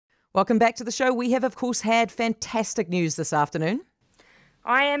Welcome back to the show. We have, of course, had fantastic news this afternoon.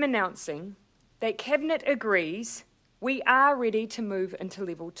 I am announcing that Cabinet agrees we are ready to move into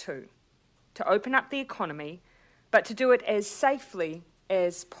level 2, to open up the economy, but to do it as safely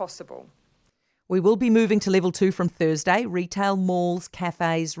as possible. We will be moving to level 2 from Thursday. Retail, malls,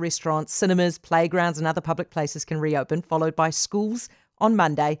 cafes, restaurants, cinemas, playgrounds and other public places can reopen, followed by schools on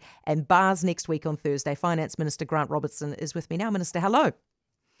Monday and bars next week on Thursday. Finance Minister Grant Robertson is with me now. Minister, hello.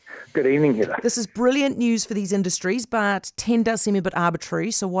 Good evening, Heather. This is brilliant news for these industries, but 10 does seem a bit arbitrary,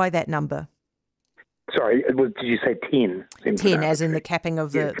 so why that number? Sorry, did you say 10? 10, as in the capping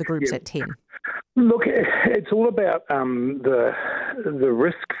of the groups at 10. Look, it's all about the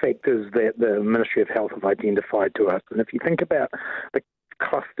risk factors that the Ministry of Health have identified to us. And if you think about the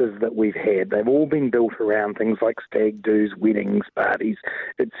clusters that we've had, they've all been built around things like stag do's, weddings, parties,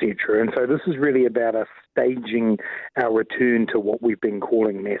 etc. And so this is really about us staging our return to what we've been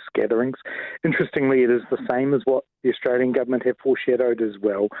calling mass gatherings. Interestingly, it is the same as what the Australian government have foreshadowed as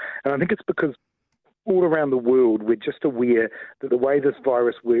well. And I think it's because all around the world, we're just aware that the way this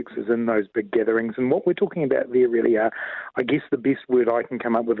virus works is in those big gatherings. And what we're talking about there really are, I guess the best word I can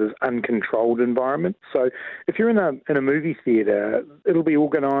come up with is uncontrolled environments. So if you're in a movie theatre, it'll be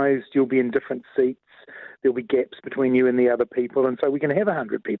organised, you'll be in different seats, there'll be gaps between you and the other people, and so we can have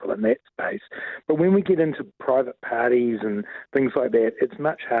 100 people in that space. But when we get into private parties and things like that, it's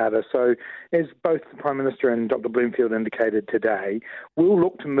much harder. So as both the Prime Minister and Dr Bloomfield indicated today, we'll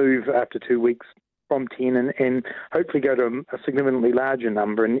look to move after 2 weeks from 10 and hopefully go to a significantly larger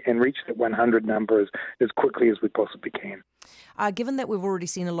number and reach that 100 number as quickly as we possibly can. Given that we've already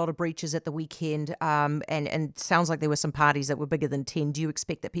seen a lot of breaches at the weekend and sounds like there were some parties that were bigger than 10, do you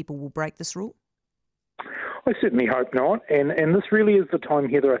expect that people will break this rule? I certainly hope not. And this really is the time,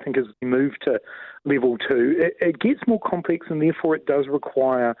 Heather, I think, as we move to level 2. It gets more complex and therefore it does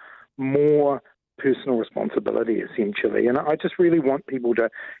require more personal responsibility, essentially. And I just really want people to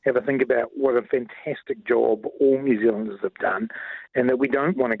have a think about what a fantastic job all New Zealanders have done and that we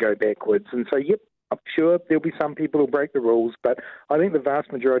don't want to go backwards. And so, yep, I'm sure there'll be some people who break the rules, but I think the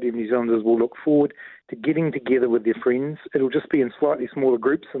vast majority of New Zealanders will look forward to getting together with their friends. It'll just be in slightly smaller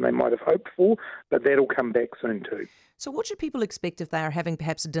groups than they might have hoped for, but that'll come back soon too. So what should people expect if they are having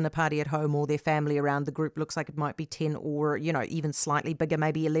perhaps a dinner party at home or their family around? The group looks like it might be 10 or, even slightly bigger,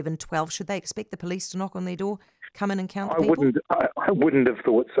 maybe 11, 12. Should they expect the police to knock on their door, come in and count the people? I wouldn't have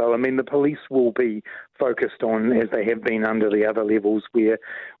thought so. I mean, the police will be focused on, as they have been under the other levels, where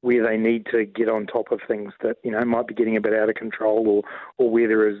they need to get on top of things that, might be getting a bit out of control or where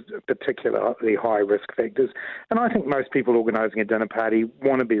there is particularly high risk factors. And I think most people organising a dinner party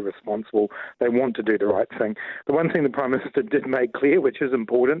want to be responsible. They want to do the right thing. The one thing the Prime Minister did make clear, which is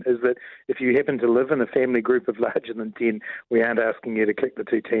important, is that if you happen to live in a family group of larger than 10, we aren't asking you to kick the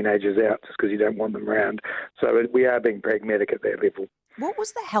 2 teenagers out just because you don't want them around. So we are being pragmatic at that level. What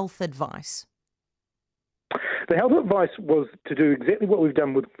was the health advice? The health advice was to do exactly what we've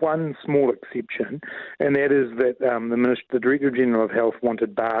done with one small exception, and that is that the Director General of Health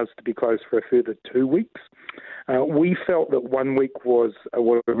wanted bars to be closed for a further 2 weeks. We felt that 1 week was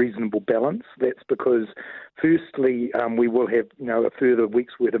a reasonable balance. That's because, firstly, we will have a further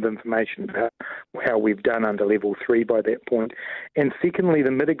week's worth of information about how we've done under level 3 by that point. And secondly,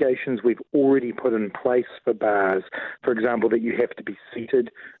 the mitigations we've already put in place for bars, for example, that you have to be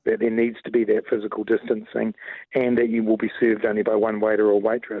seated, that there needs to be that physical distancing, and that you will be served only by one waiter or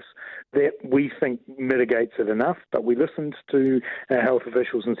waitress, that we think mitigates it enough. But we listened to our health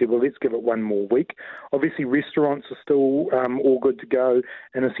officials and said, well, let's give it 1 more week. Obviously, restaurants are still all good to go,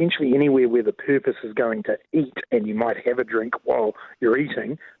 and essentially anywhere where the purpose is going to eat and you might have a drink while you're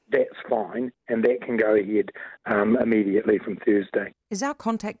eating, that's fine, and that can go ahead immediately from Thursday. Is our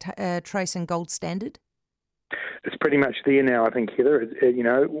contact tracing gold standard? It's pretty much there now, I think, Heather.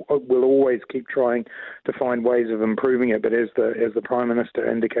 We'll always keep trying to find ways of improving it, but as the Prime Minister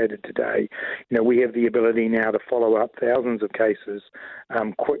indicated today, we have the ability now to follow up thousands of cases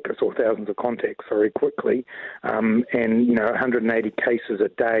thousands of contacts quickly, and 180 cases a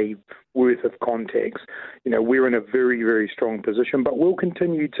day worth of contacts. We're in a very, very strong position, but we'll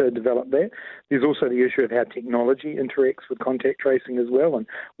continue to develop that. There's also the issue of how technology interacts with contact tracing as well, and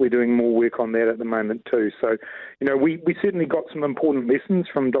we're doing more work on that at the moment too. So, we certainly got some important lessons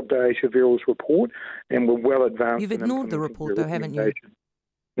from Dr. Aisha Verrill's report, and we're well advanced. You've ignored the report though, haven't you?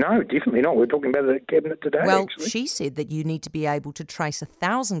 No, definitely not. We're talking about it at Cabinet today. Well, actually. She said that you need to be able to trace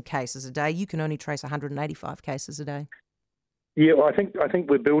 1,000 cases a day. You can only trace 185 cases a day. Yeah, well, I think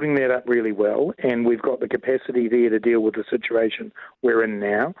we're building that up really well, and we've got the capacity there to deal with the situation we're in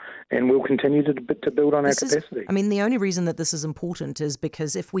now, and we'll continue to build on our capacity. The only reason that this is important is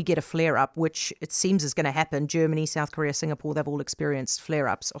because if we get a flare-up, which it seems is going to happen, Germany, South Korea, Singapore, they've all experienced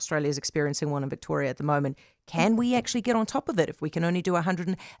flare-ups. Australia's experiencing one in Victoria at the moment. Can we actually get on top of it if we can only do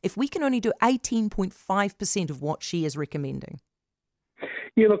 18.5% of what she is recommending?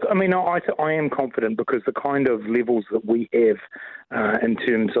 Yeah, look, I am confident because the kind of levels that we have in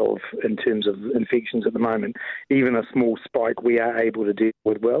terms of infections at the moment, even a small spike, we are able to deal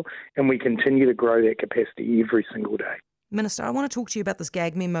with well, and we continue to grow that capacity every single day. Minister, I want to talk to you about this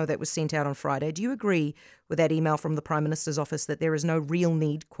gag memo that was sent out on Friday. Do you agree with that email from the Prime Minister's office that there is no real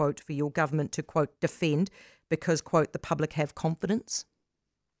need, quote, for your government to, quote, defend because, quote, the public have confidence?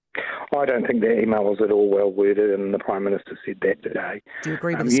 I don't think that email was at all well worded, and the Prime Minister said that today. Do you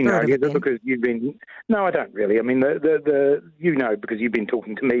agree with the spirit of it then? Because you've been... No, I don't really. Because you've been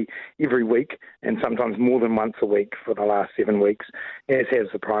talking to me every week, and sometimes more than once a week for the last 7 weeks, as has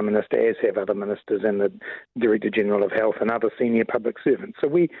the Prime Minister, as have other ministers and the Director General of Health and other senior public servants. So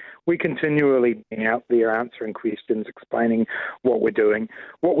we continually been out there answering questions, explaining what we're doing.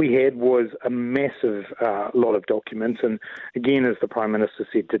 What we had was a massive lot of documents, and again, as the Prime Minister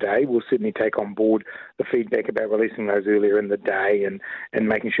said today, we'll certainly take on board the feedback about releasing those earlier in the day and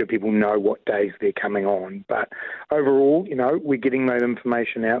making sure people know what days they're coming on. But overall, we're getting that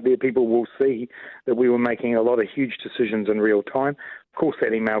information out there. People will see that we were making a lot of huge decisions in real time. Of course,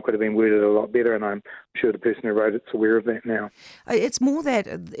 that email could have been worded a lot better, and I'm sure the person who wrote it's aware of that now. It's more that,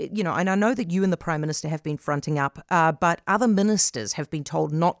 and I know that you and the Prime Minister have been fronting up, but other ministers have been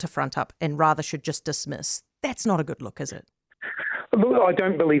told not to front up and rather should just dismiss. That's not a good look, is it? Look, I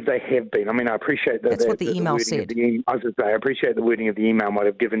don't believe they have been. I appreciate that. That's what the email said. I appreciate the wording of the email might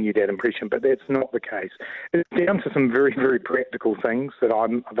have given you that impression, but that's not the case. It's down to some very, very practical things that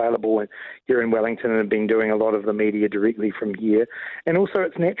I'm available here in Wellington and have been doing a lot of the media directly from here. And also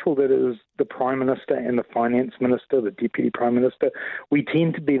it's natural that it is the Prime Minister and the Finance Minister, the Deputy Prime Minister. We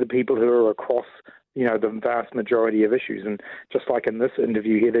tend to be the people who are across the vast majority of issues. And just like in this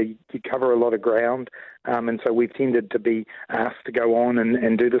interview here, you cover a lot of ground. And so we've tended to be asked to go on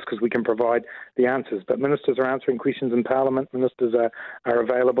and do this because we can provide the answers. But ministers are answering questions in Parliament. Ministers are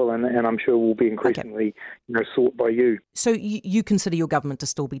available and I'm sure will be increasingly sought by you. So you consider your government to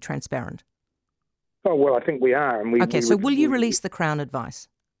still be transparent? Oh, well, I think we are. And so will you release the Crown Law advice?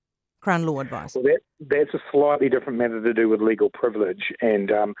 Well, that's a slightly different matter to do with legal privilege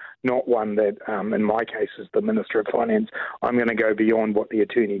and not one that, in my case, as the Minister of Finance, I'm going to go beyond what the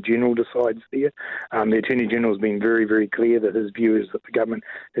Attorney General decides there. The Attorney General has been very, very clear that his view is that the government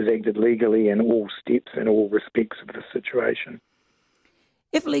has acted legally in all steps and all respects of the situation.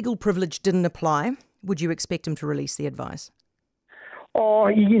 If legal privilege didn't apply, would you expect him to release the advice? Oh,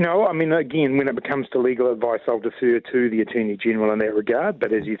 again, when it comes to legal advice, I'll defer to the Attorney General in that regard.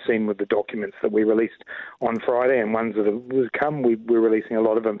 But as you've seen with the documents that we released on Friday and ones that have come, we're releasing a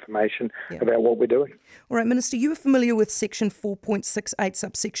lot of information about what we're doing. All right, Minister, you are familiar with Section 4.68,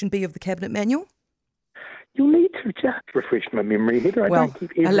 subsection B of the Cabinet Manual? You'll need to just refresh my memory, Heather.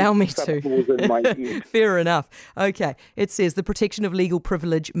 Allow me to. In my head. Fair enough. Okay. It says the protection of legal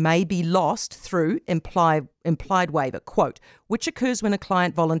privilege may be lost through implied waiver, quote, which occurs when a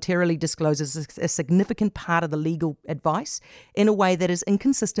client voluntarily discloses a significant part of the legal advice in a way that is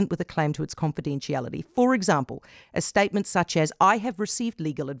inconsistent with a claim to its confidentiality. For example, a statement such as, I have received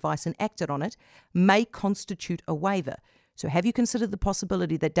legal advice and acted on it, may constitute a waiver. So have you considered the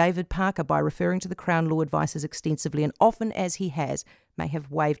possibility that David Parker, by referring to the Crown Law advice as extensively and often as he has, may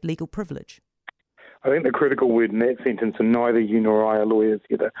have waived legal privilege? I think the critical word in that sentence, and neither you nor I are lawyers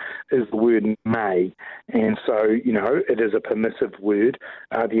either, is the word may. And so, it is a permissive word.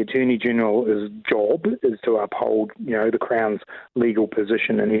 The Attorney General's job is to uphold, the Crown's legal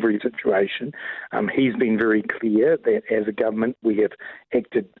position in every situation. He's been very clear that as a government we have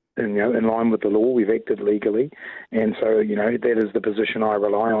acted in line with the law, we've acted legally, and so, that is the position I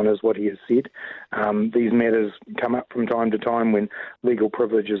rely on, is what he has said. These matters come up from time to time when legal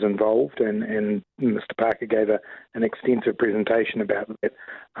privilege is involved, and Mr. Parker gave an extensive presentation about that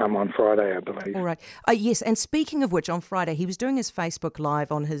on Friday, I believe. All right. Yes, and speaking of which, on Friday, he was doing his Facebook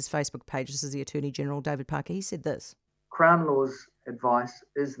Live on his Facebook page. This is the Attorney General, David Parker. He said this. Crown Law's advice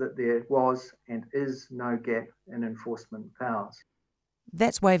is that there was and is no gap in enforcement powers.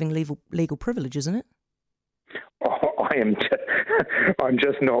 That's waiving legal privilege, isn't it? Oh, I'm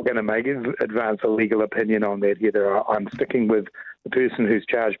just not going to advance a legal opinion on that, Heather. I'm sticking with the person who's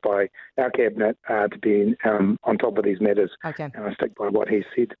charged by our cabinet to be on top of these matters. Okay. And I stick by what he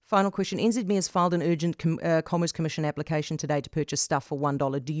said. Final question. NZME has filed an urgent Commerce Commission application today to purchase stuff for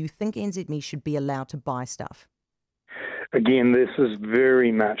 $1. Do you think NZME should be allowed to buy stuff? Again, this is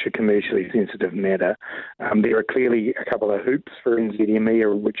very much a commercially sensitive matter. There are clearly a couple of hoops for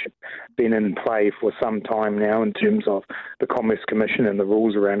NZME which have been in play for some time now in terms of the Commerce Commission and the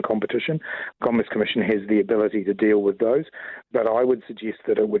rules around competition. The Commerce Commission has the ability to deal with those, but I would suggest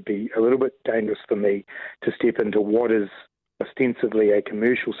that it would be a little bit dangerous for me to step into what is ostensibly a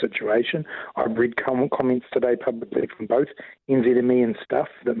commercial situation. I've read comments today publicly from both NZME and Stuff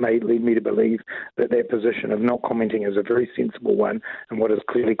that may lead me to believe that that position of not commenting is a very sensible one in what is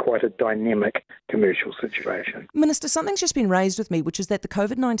clearly quite a dynamic commercial situation. Minister, something's just been raised with me, which is that the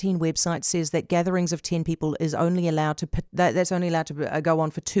COVID-19 website says that gatherings of 10 people is only allowed to go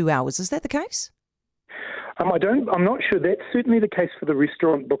on for 2 hours. Is that the case? I'm not sure. That's certainly the case for the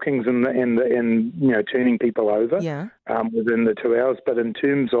restaurant bookings and turning people over within the 2 hours. But in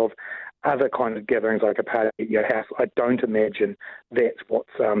terms of other kind of gatherings like a party at your house, I don't imagine that's what's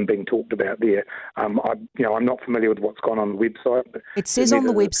being talked about there. I'm not familiar with what's gone on the website. But it says on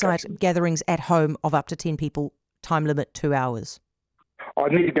the website gatherings at home of up to 10 people, time limit 2 hours.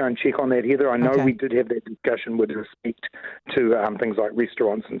 I'd need to go and check on that, Heather. I know Okay. we did have that discussion with respect to things like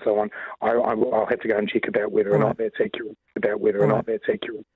restaurants and so on. I'll have to go and check about whether or not that's accurate.